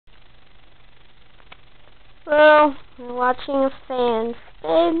Well, we're watching a fan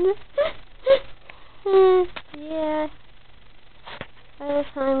spin. Yeah. By the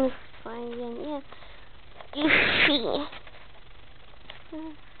time it's fine again, yeah. You see.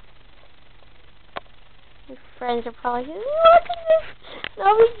 Your friends are probably saying, look at this!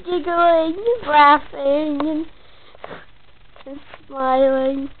 Nobody's giggling, and laughing, and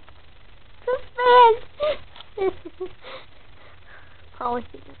smiling. It's a fan! Probably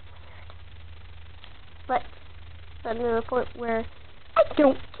think it's weird. But I'm to the point where I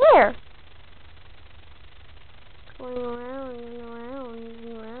don't care. Going around and around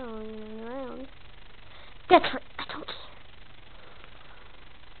and around and around. That's right, I don't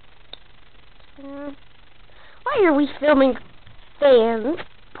care. Why are we filming fans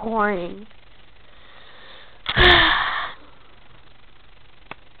pouring?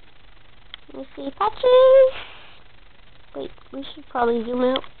 Let me see, patches. Wait, we should probably zoom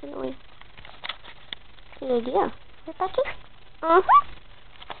out, shouldn't we? Good idea. Right, patches?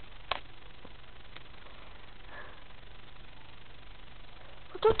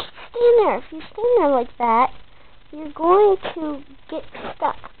 Don't stand there. If you stand there like that, you're going to get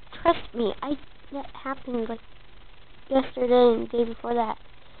stuck. Trust me, that happened like yesterday and the day before that.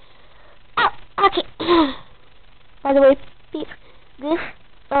 Oh, okay. By the way, this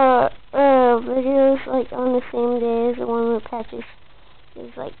video is like on the same day as the one where Patches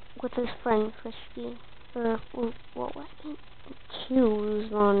is like with his friend Frisky. What was it? Q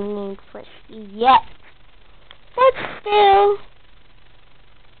was on named Frisky yet. But still.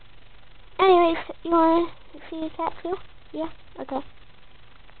 Anyways, you wanna see a cat too? Yeah? Okay.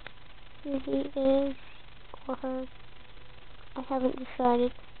 Here he is, or her. I haven't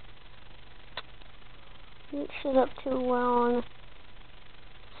decided. Didn't sit up too well on a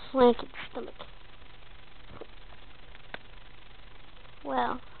slanted stomach.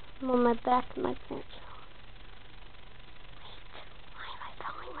 Well, I'm on my back in my parents' room. Wait, why am I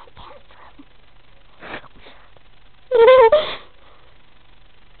filming my parents' room? So weird.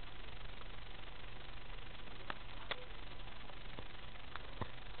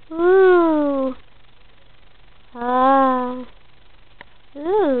 Ooh. Ah.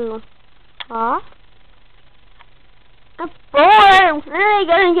 Ooh. Aw. I'm bored. I'm really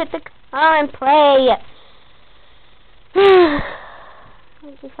gonna get to come and play. I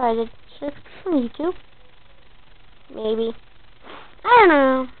decided, should I put on YouTube? Maybe. I don't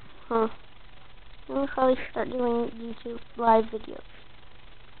know. I'll probably start doing YouTube live videos.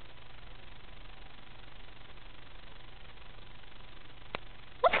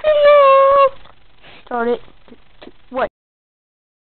 Let's go. Start it.